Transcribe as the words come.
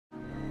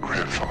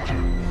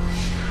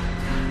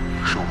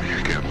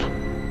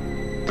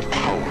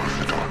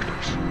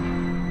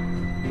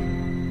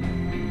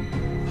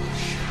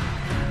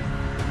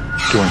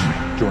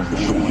Join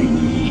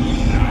me.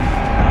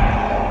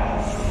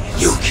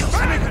 You killed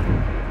Anakin!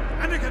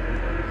 Anakin!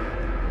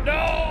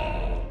 No!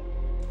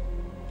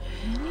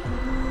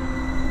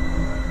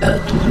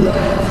 at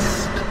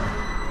last.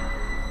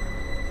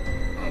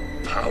 A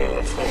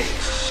powerful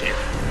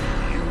Sith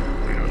you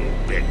will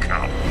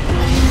become.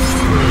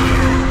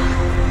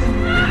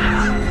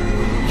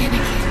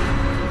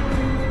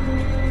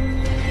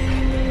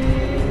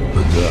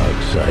 The dark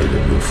side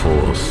of the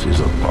Force is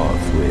a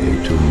pathway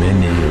to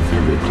many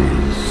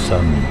abilities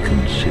some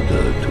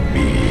consider to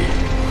be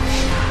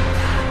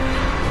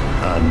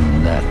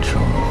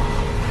unnatural.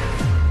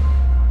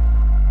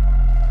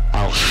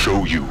 I'll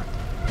show you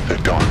the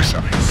dark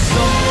side.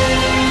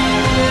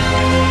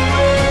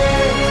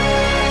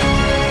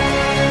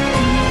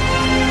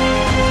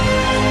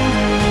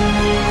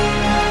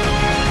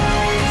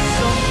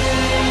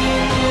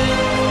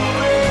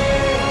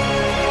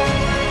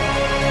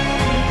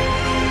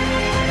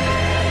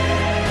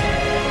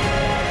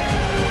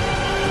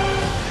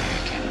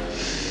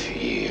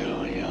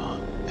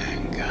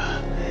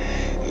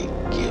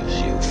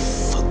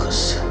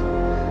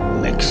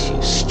 Makes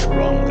you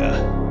stronger.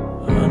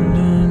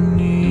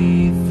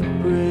 Underneath the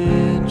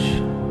bridge,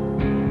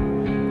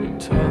 the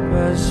top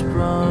has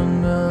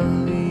sprung a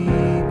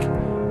leak,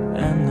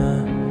 and the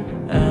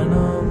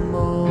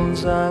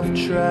animals I've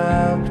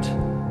trapped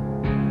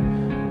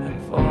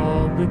have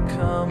all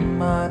become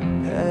my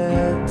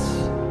pets.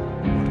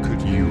 What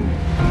could you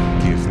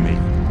give me?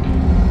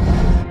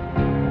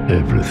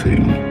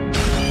 Everything.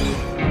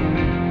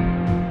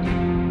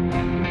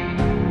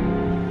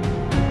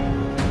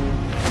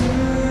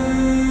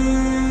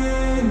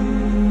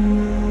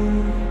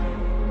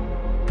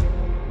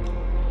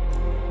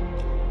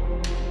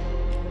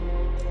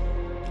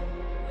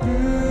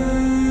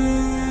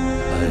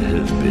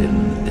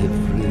 Been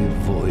every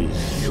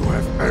voice You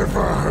have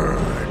ever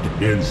heard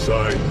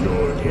inside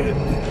your head.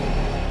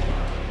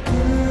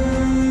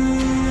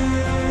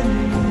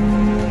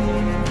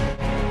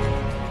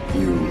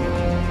 you,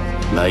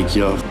 like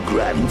your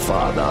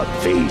grandfather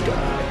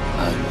Vader,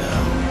 are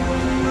now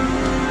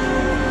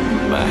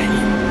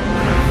mine.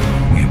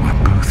 We were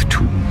both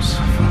tools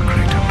for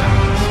greater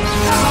powers.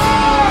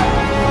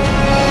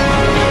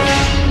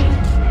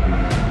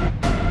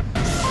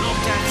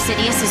 Darth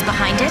Sidious is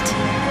behind it?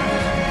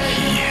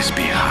 He is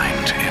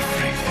behind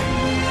everything.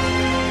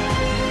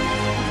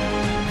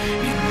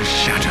 In the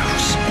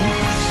shadows.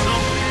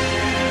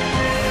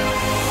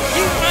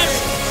 You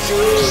must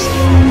choose!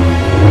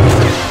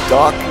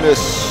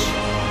 Darkness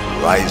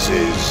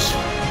rises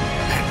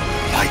and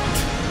light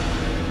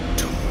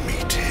to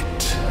meet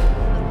it.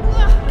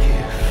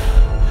 Give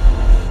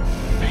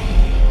me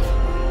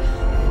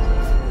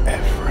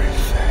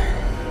everything.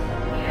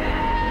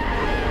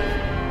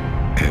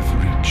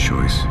 Every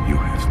choice you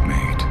have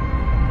made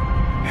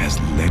has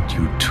led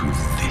you to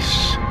this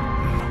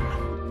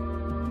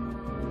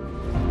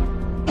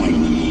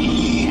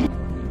moment.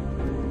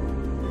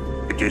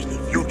 It is the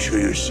future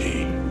you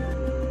see.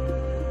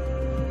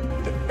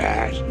 The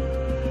past.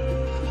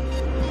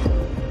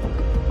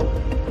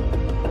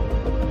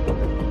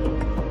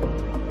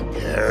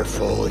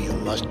 Careful you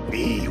must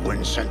be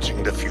when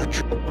sensing the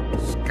future.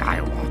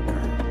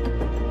 Skywalker,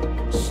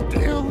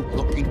 still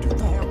looking to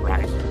the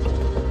horizon.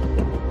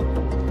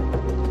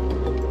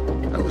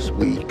 I was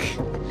weak,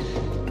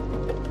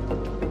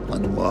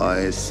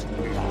 unwise.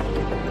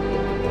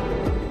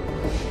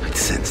 I'd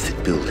sensed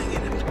it building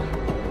in him.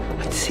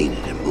 I'd seen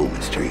it in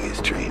moments during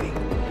his training.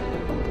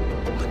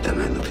 But then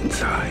I looked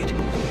inside,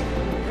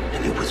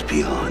 and it was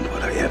beyond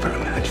what I ever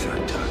imagined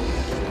I'd done.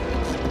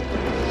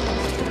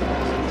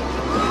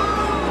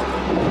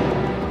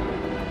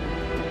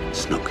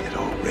 Snoke had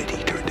already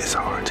turned his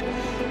heart.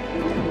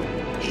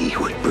 He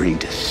would bring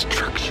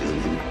destruction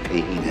and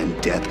pain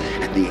and death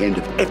at the end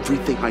of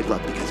everything I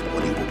love because of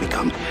what he will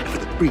become. And for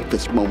the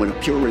briefest moment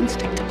of pure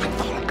instinct, I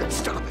thought I could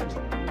stop it.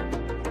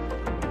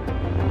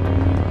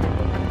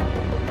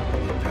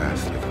 It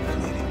passed like a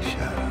fleeting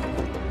shadow,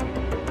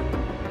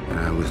 and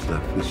I was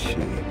left with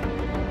shame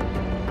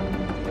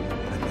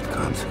and with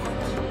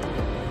consequence.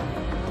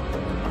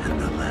 And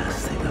the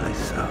last thing I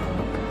saw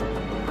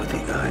were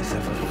the eyes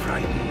of a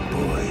frightened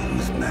boy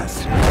whose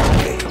master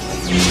failed.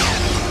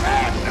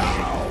 And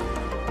now,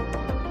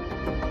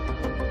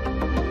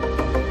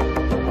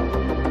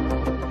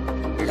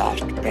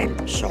 lost Ben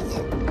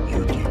Solo,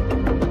 you did.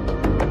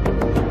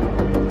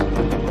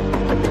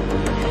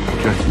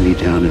 Struck me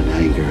down in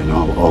anger, and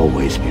I'll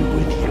always be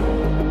with you.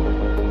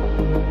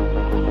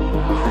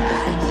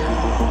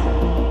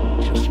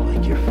 Just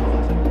like your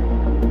father.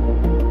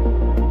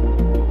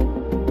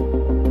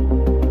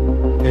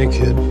 Hey,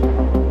 kid.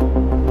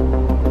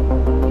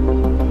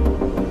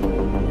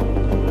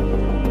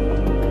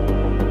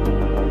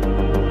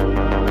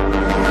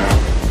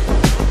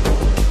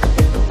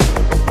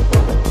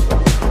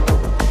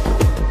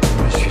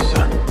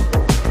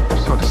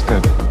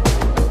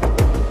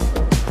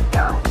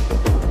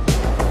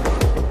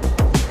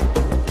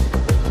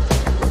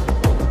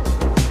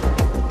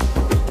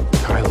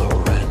 Kylo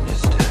Ren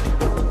is dead.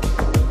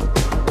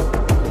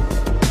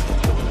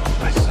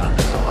 My son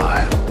is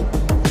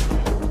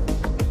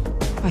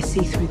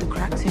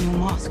cracks in your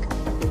mask.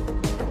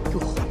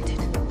 You're haunted.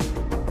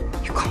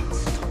 You can't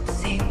stop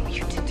saying what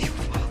you did to your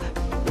father.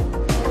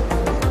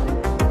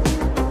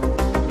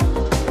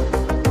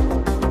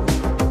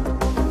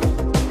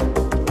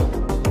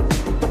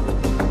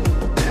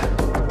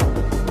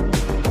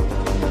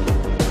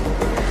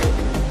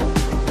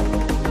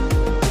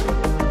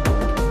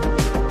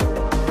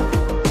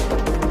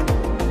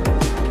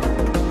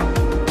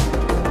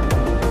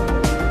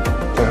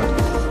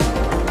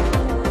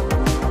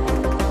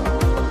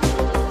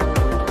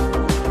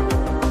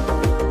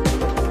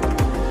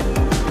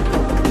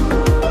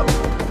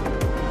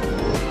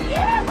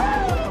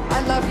 I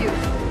love you.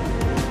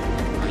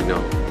 I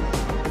know.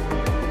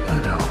 I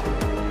know.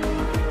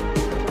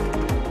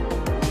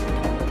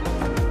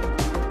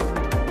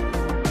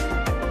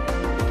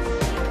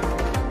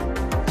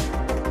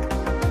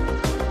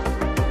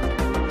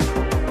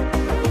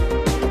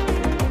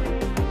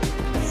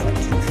 What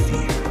you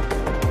fear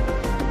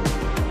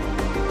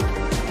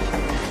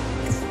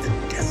is the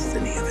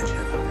destiny of a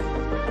Jedi.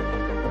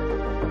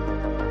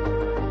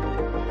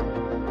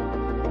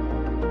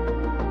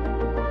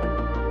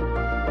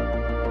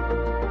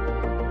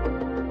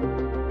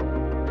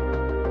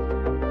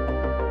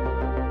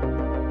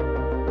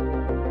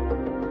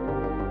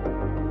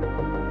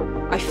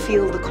 I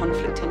feel the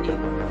conflict in you.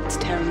 It's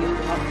tearing you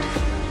apart.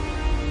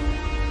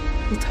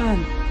 You'll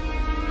turn.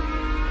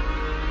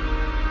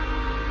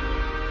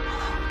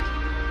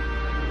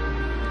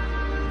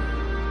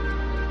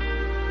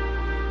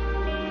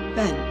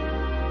 Ben.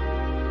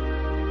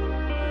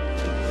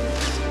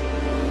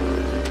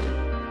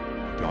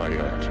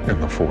 Dyad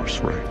and the Force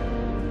Ray.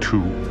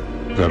 Two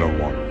that are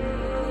one.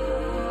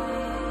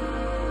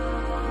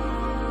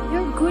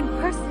 You're a good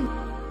person.